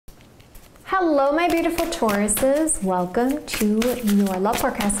Hello, my beautiful Tauruses. Welcome to your love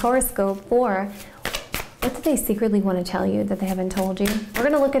forecast horoscope for what do they secretly want to tell you that they haven't told you. We're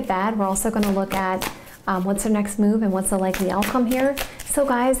going to look at that. We're also going to look at what's their next move and what's the likely outcome here. So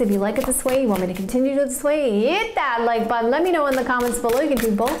guys, if you like it this way, you want me to continue to this way, hit that like button. Let me know in the comments below. You can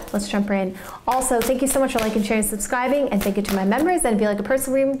do both. Let's jump right in. Also, thank you so much for liking, sharing, subscribing, and thank you to my members. And if you like a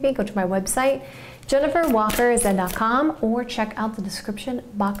personal reading with me, go to my website, jenniferwalkerzen.com, or check out the description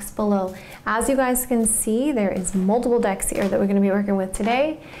box below. As you guys can see, there is multiple decks here that we're going to be working with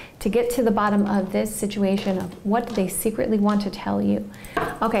today to get to the bottom of this situation of what do they secretly want to tell you.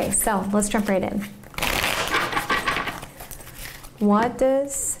 Okay, so let's jump right in. What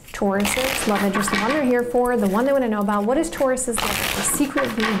does Taurus's love interest, the one they're here for, the one they want to know about, what does Taurus's love interest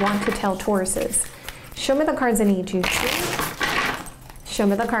secretly want to tell Tauruses? Show me the cards I need to show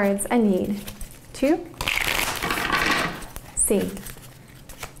me the cards I need to see.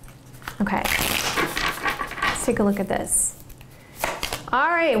 Okay, let's take a look at this. All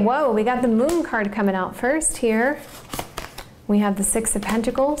right, whoa, we got the Moon card coming out first here. We have the Six of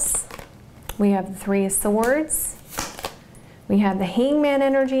Pentacles. We have the Three of Swords. We have the Hangman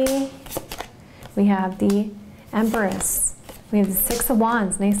energy. We have the Empress. We have the Six of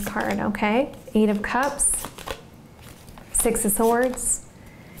Wands, nice card, okay? Eight of Cups, Six of Swords,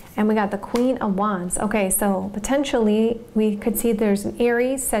 and we got the Queen of Wands. Okay, so potentially we could see there's an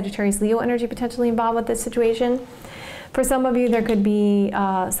Aries, Sagittarius, Leo energy potentially involved with this situation. For some of you, there could be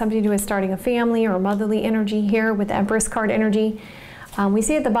something to do with starting a family or motherly energy here with the Empress card energy. We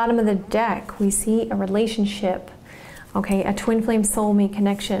see at the bottom of the deck, we see a relationship. Okay, a twin flame soulmate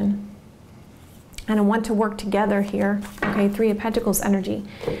connection. And I want to work together here. Okay, Three of Pentacles energy.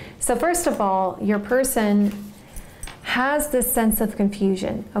 So first of all, your person has this sense of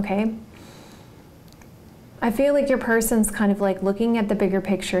confusion, okay? I feel like your person's kind of like looking at the bigger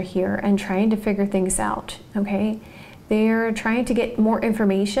picture here and trying to figure things out, okay? They're trying to get more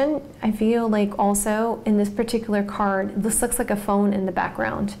information. I feel like also in this particular card, this looks like a phone in the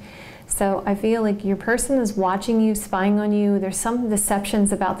background. So I feel like your person is watching you, spying on you. There's some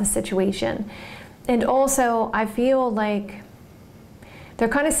deceptions about the situation. And also, I feel like they're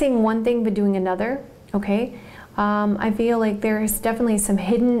kind of saying one thing but doing another, okay? I feel like there's definitely some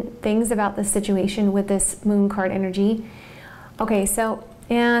hidden things about the situation with this Moon card energy. Okay, so,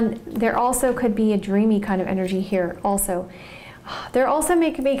 and there also could be a dreamy kind of energy here also. There also may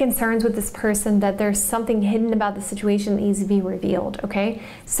be concerns with this person that there's something hidden about the situation that needs to be revealed, okay?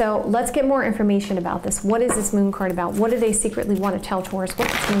 So let's get more information about this. What is this Moon card about? What do they secretly want to tell Taurus?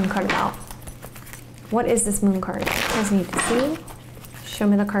 What's this Moon card about? What is this Moon card? I need to see. Show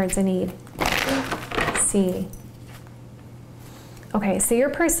me the cards I need. See. Okay, so your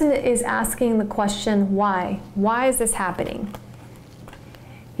person is asking the question, why? Why is this happening?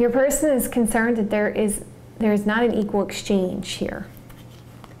 Your person is concerned that there is not an equal exchange here.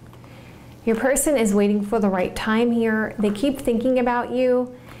 Your person is waiting for the right time here. They keep thinking about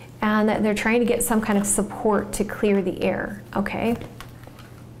you and that they're trying to get some kind of support to clear the air, okay?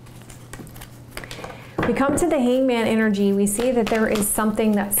 We come to the Hangman energy. We see that there is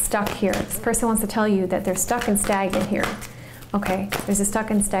something that's stuck here. This person wants to tell you that they're stuck and stagnant here. Okay, there's a stuck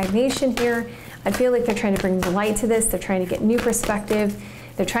and stagnation here. I feel like they're trying to bring the light to this. They're trying to get new perspective.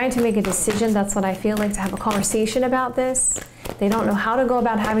 They're trying to make a decision. That's what I feel like, to have a conversation about this. They don't know how to go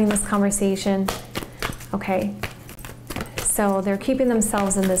about having this conversation. Okay, so they're keeping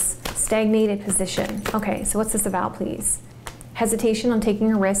themselves in this stagnated position. Okay, so what's this about, please? Hesitation on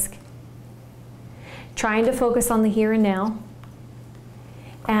taking a risk. Trying to focus on the here and now.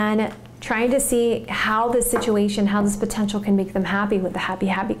 And trying to see how this situation, how this potential can make them happy with the happy,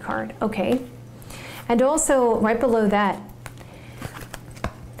 happy card. Okay, and also right below that,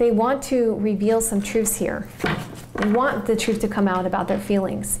 they want to reveal some truths here. They want the truth to come out about their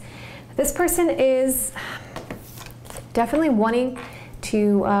feelings. This person is definitely wanting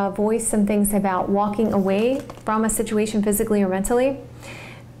to voice some things about walking away from a situation physically or mentally.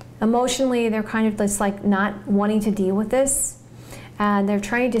 Emotionally, they're kind of just like not wanting to deal with this. And they're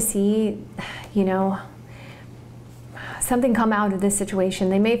trying to see, you know, something come out of this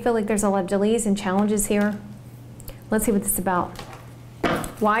situation. They may feel like there's a lot of delays and challenges here. Let's see what this is about.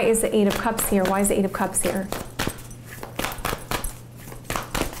 Why is the Eight of Cups here? Why is the Eight of Cups here?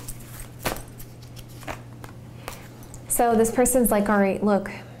 So this person's like, all right, look,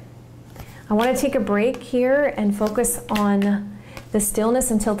 I want to take a break here and focus on the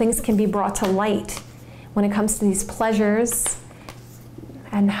stillness until things can be brought to light when it comes to these pleasures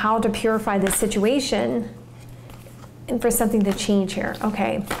and how to purify this situation and for something to change here.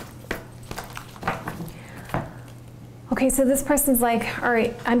 Okay. Okay, so this person's like, all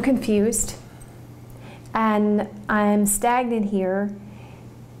right, I'm confused and I'm stagnant here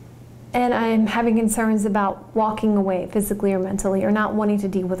and I'm having concerns about walking away physically or mentally or not wanting to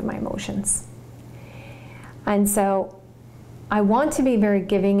deal with my emotions. And so I want to be very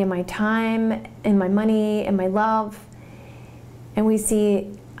giving in my time, in my money, in my love. And we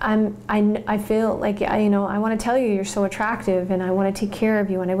see, I feel like, I want to tell you you're so attractive and I want to take care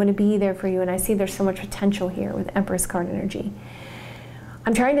of you and I want to be there for you. And I see there's so much potential here with Empress card energy.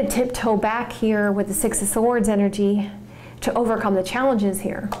 I'm trying to tiptoe back here with the Six of Swords energy to overcome the challenges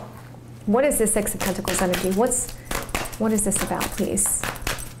here. What is this Six of Pentacles energy? What is this about, please?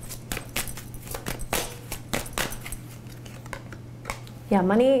 Yeah,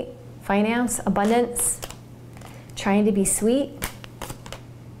 money, finance, abundance, trying to be sweet,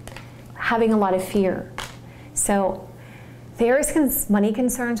 having a lot of fear. So there is money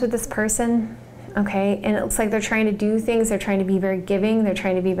concerns with this person, okay? And it looks like they're trying to do things, they're trying to be very giving, they're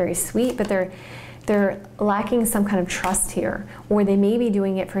trying to be very sweet, but they're lacking some kind of trust here. Or they may be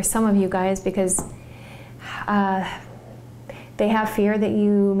doing it for some of you guys because they have fear that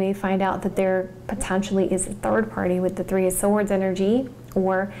you may find out that there potentially is a third party with the Three of Swords energy.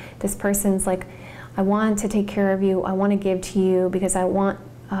 Or this person's like, I want to take care of you, I want to give to you because I want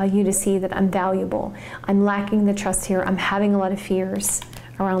you to see that I'm valuable. I'm lacking the trust here. I'm having a lot of fears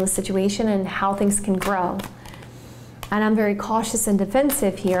around the situation and how things can grow. And I'm very cautious and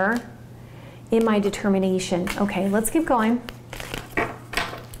defensive here in my determination. Okay, let's keep going.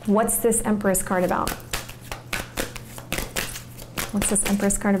 What's this Empress card about? What's this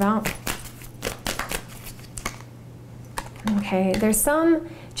Empress card about? Okay, there's some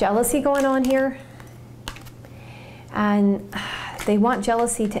jealousy going on here. And they want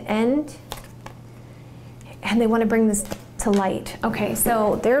jealousy to end. And they want to bring this to light. Okay,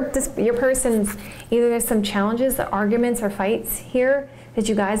 so your person's, either there's some challenges, or arguments or fights here that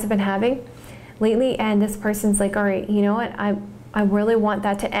you guys have been having lately. And this person's like, all right, you know what? I really want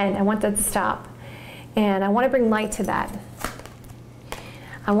that to end. I want that to stop. And I want to bring light to that.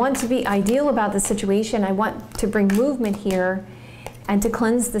 I want to be ideal about the situation. I want to bring movement here and to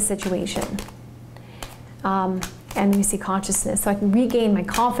cleanse the situation. And we see consciousness. So I can regain my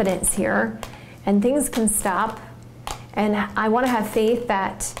confidence here and things can stop. And I want to have faith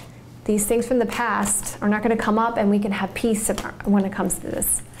that these things from the past are not going to come up and we can have peace when it comes to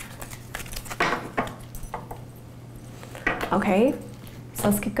this. Okay, so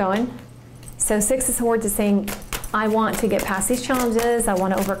let's keep going. So Six of Swords is saying, I want to get past these challenges. I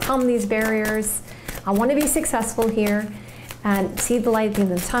want to overcome these barriers. I want to be successful here and see the light at the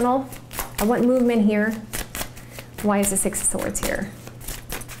end of the tunnel. I want movement here. Why is the Six of Swords here?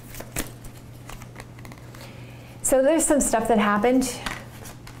 So there's some stuff that happened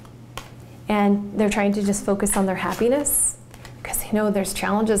and they're trying to just focus on their happiness because they know there's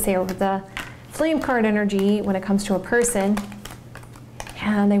challenges here with the Flame card energy when it comes to a person,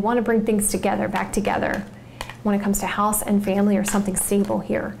 and they want to bring things together, back together when it comes to house and family or something stable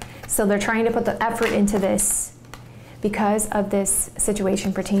here. So they're trying to put the effort into this because of this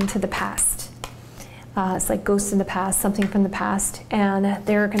situation pertaining to the past. It's like ghosts in the past, something from the past, and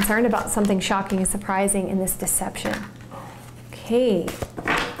they're concerned about something shocking and surprising in this deception. Okay.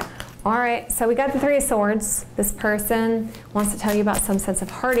 All right, so we got the Three of Swords. This person wants to tell you about some sense of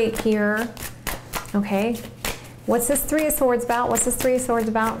heartache here. Okay. What's this Three of Swords about? What's this Three of Swords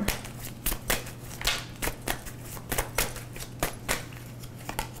about?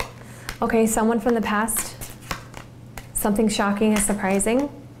 Okay, someone from the past, something shocking and surprising,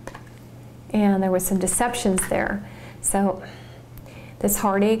 and there was some deceptions there. So this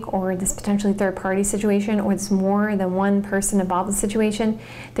heartache or this potentially third-party situation, or it's more than one person involved in the situation,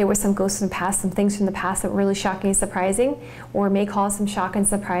 there were some ghosts in the past, some things from the past that were really shocking and surprising, or may cause some shock and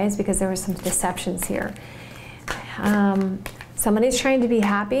surprise because there were some deceptions here. Somebody's trying to be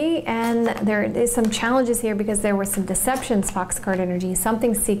happy, and there is some challenges here because there were some deceptions, Fox card energy,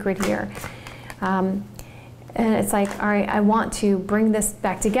 something secret here. And it's like, all right, I want to bring this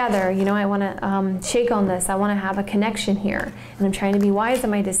back together. You know, I want to shake on this. I want to have a connection here. And I'm trying to be wise in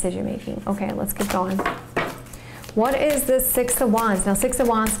my decision making. Okay, let's keep going. What is this Six of Wands? Now, Six of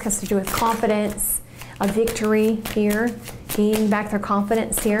Wands has to do with confidence, a victory here, gaining back their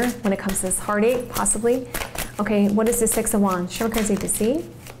confidence here when it comes to this heartache, possibly. Okay, what is the Six of Wands? Show me cards you need to see.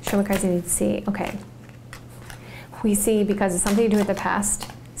 Show me cards you need to see. Okay. We see, because it's something to do with the past,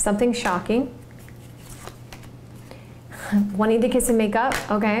 something shocking. Wanting to kiss and make up.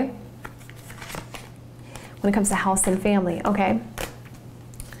 Okay. When it comes to house and family. Okay.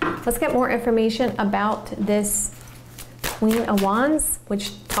 Let's get more information about this Queen of Wands,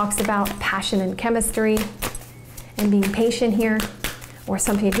 which talks about passion and chemistry and being patient here, or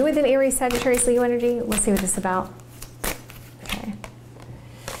something to do with an Aries, Sagittarius, Leo energy. Let's see what this is about. Okay.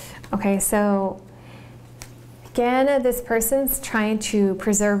 Okay, so again, this person's trying to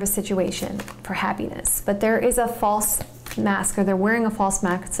preserve a situation for happiness, but there is a false mask, or they're wearing a false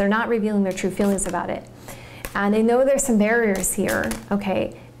mask. They're not revealing their true feelings about it. And they know there's some barriers here,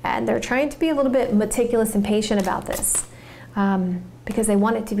 okay? And they're trying to be a little bit meticulous and patient about this. Because they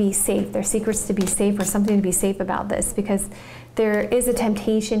want it to be safe, their secrets to be safe, or something to be safe about this, because there is a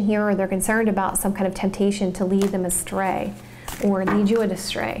temptation here, or they're concerned about some kind of temptation to lead them astray, or lead you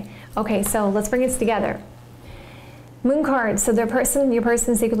astray. Okay, so let's bring it together. Moon card, so your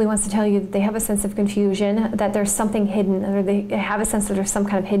person secretly wants to tell you that they have a sense of confusion, that there's something hidden, or they have a sense that there's some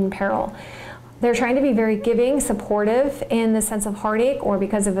kind of hidden peril. They're trying to be very giving, supportive in the sense of heartache, or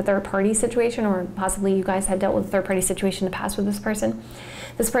because of a third-party situation, or possibly you guys had dealt with a third-party situation in the past with this person.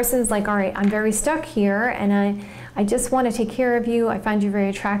 This person's like, all right, I'm very stuck here, and I just want to take care of you. I find you very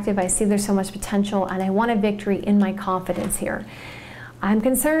attractive. I see there's so much potential, and I want a victory in my confidence here. I'm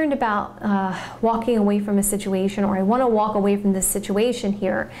concerned about walking away from a situation, or I want to walk away from this situation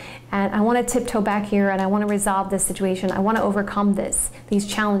here, and I want to tiptoe back here, and I want to resolve this situation. I want to overcome these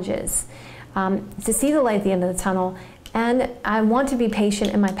challenges. To see the light at the end of the tunnel, and I want to be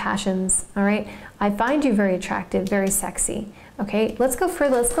patient in my passions, all right? I find you very attractive, very sexy, okay? Let's go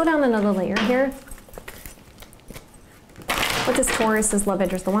further, let's go down another layer here. What does Taurus's love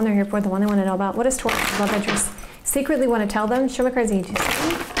interest, the one they're here for, the one they want to know about, what does Taurus's love interest secretly want to tell them? Show me the cards I need to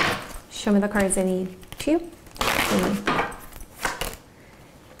see. Show me the cards I need to see.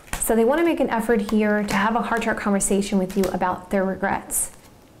 So they want to make an effort here to have a heart-to-heart conversation with you about their regrets.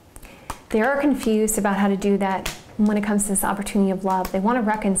 They are confused about how to do that when it comes to this opportunity of love. They want to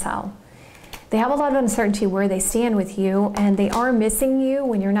reconcile. They have a lot of uncertainty where they stand with you, and they are missing you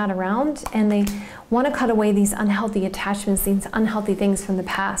when you're not around, and they want to cut away these unhealthy attachments, these unhealthy things from the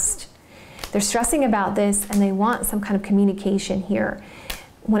past. They're stressing about this, and they want some kind of communication here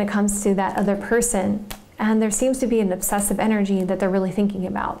when it comes to that other person. And there seems to be an obsessive energy that they're really thinking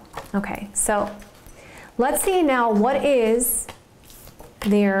about. Okay, so let's see now what is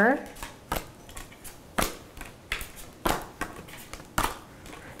their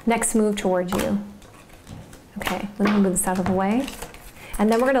next move towards you. Okay, let me move this out of the way. And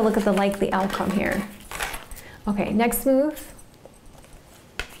then we're going to look at the likely outcome here. Okay, next move.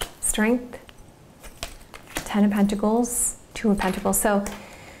 Strength. 10 of Pentacles, 2 of Pentacles. So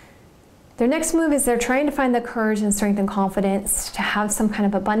their next move is they're trying to find the courage and strength and confidence to have some kind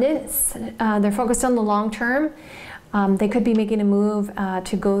of abundance. They're focused on the long term. They could be making a move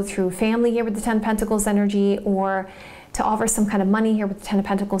to go through family here with the 10 of Pentacles energy, or to offer some kind of money here with the 10 of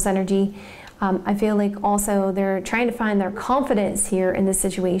Pentacles energy. I feel like also they're trying to find their confidence here in this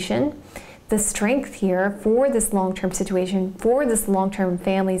situation, the strength here for this long-term situation, for this long-term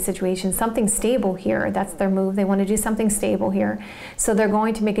family situation, something stable here. That's their move. They want to do something stable here. So they're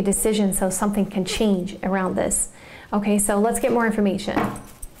going to make a decision so something can change around this. Okay, so let's get more information.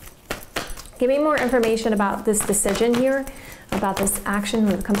 Give me more information about this decision here, about this action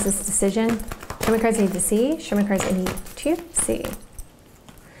when it comes to this decision. Show me cards I need to see. Show me cards I need to see.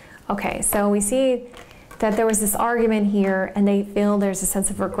 Okay, so we see that there was this argument here, and they feel there's a sense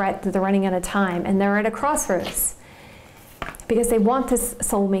of regret that they're running out of time, and they're at a crossroads because they want this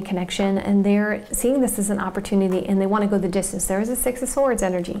soulmate connection, and they're seeing this as an opportunity, and they want to go the distance. There's a 6 of Swords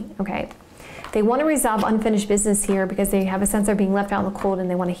energy, okay? They want to resolve unfinished business here because they have a sense they're being left out in the cold, and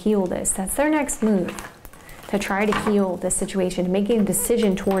they want to heal this. That's their next move, to try to heal this situation, making a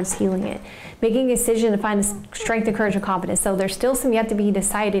decision towards healing it, making a decision to find the strength and courage and confidence. So there's still some yet to be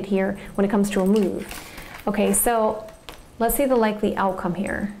decided here when it comes to a move. Okay, so let's see the likely outcome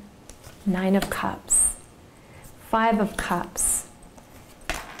here. 9 of Cups, 5 of Cups.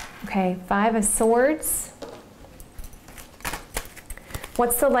 Okay, 5 of Swords.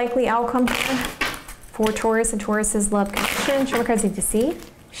 What's the likely outcome here for Taurus and Taurus's love connection? Show me cards I need to see.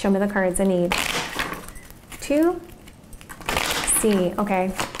 Show me the cards I need to see.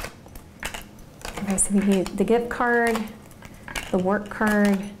 Okay. Okay, so we need the gift card, the work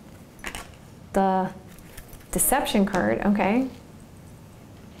card, the deception card. Okay.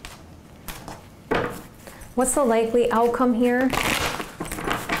 What's the likely outcome here?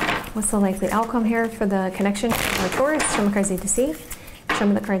 What's the likely outcome here for the connection for Taurus? Show me the cards I need to see. Show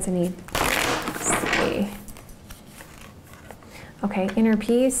me the cards I need to see. Okay, inner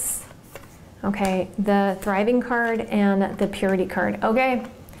peace. Okay, the thriving card and the purity card. Okay,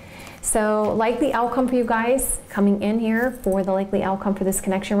 so likely outcome for you guys coming in here for the likely outcome for this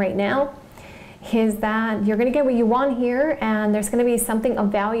connection right now is that you're going to get what you want here, and there's going to be something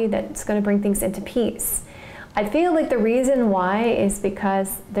of value that's going to bring things into peace. I feel like the reason why is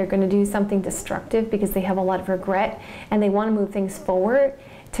because they're going to do something destructive because they have a lot of regret and they want to move things forward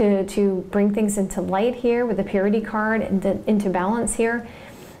to bring things into light here with the purity card and into balance here.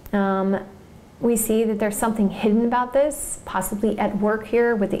 We see that there's something hidden about this, possibly at work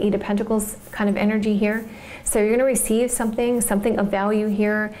here with the Eight of Pentacles kind of energy here. So you're going to receive something of value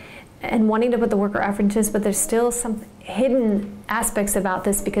here, and wanting to put the work or effort into this, but there's still some hidden aspects about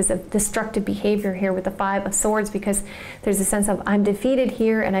this because of destructive behavior here with the Five of Swords, because there's a sense of I'm defeated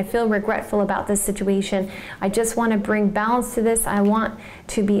here and I feel regretful about this situation. I just want to bring balance to this. I want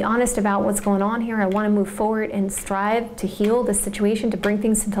to be honest about what's going on here. I want to move forward and strive to heal this situation, to bring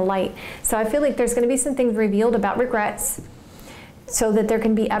things into light. So I feel like there's going to be some things revealed about regrets, so that there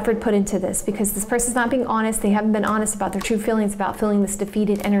can be effort put into this, because this person's not being honest. They haven't been honest about their true feelings about feeling this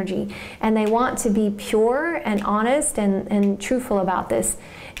defeated energy. And they want to be pure and honest and truthful about this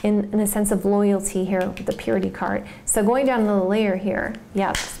in a sense of loyalty here with the purity card. So going down the layer here,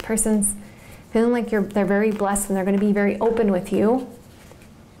 yeah, this person's feeling like they're very blessed and they're going to be very open with you,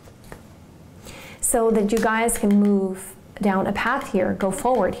 so that you guys can move down a path here, go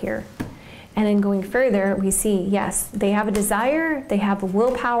forward here. And then going further, we see, yes, they have a desire, they have a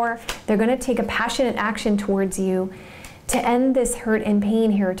willpower, they're going to take a passionate action towards you to end this hurt and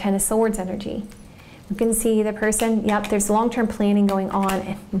pain here, Ten of Swords energy. You can see the person, yep, there's long-term planning going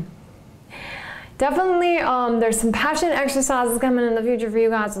on. Definitely, there's some passionate exercises coming in the future for you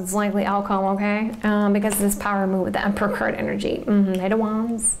guys. It's likely outcome, okay? Because of this power move with the Emperor card energy. Knight of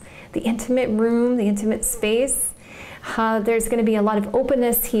Wands, the intimate room, the intimate space. There's going to be a lot of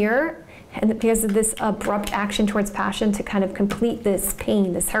openness here, and because of this abrupt action towards passion to kind of complete this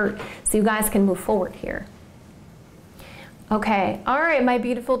pain, this hurt, so you guys can move forward here. Okay, all right, my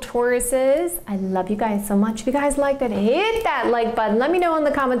beautiful Tauruses, I love you guys so much. If you guys liked it, hit that like button. Let me know in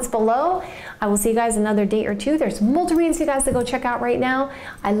the comments below. I will see you guys another day or two. There's multiple readings for you guys to go check out right now.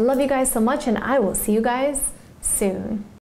 I love you guys so much, and I will see you guys soon.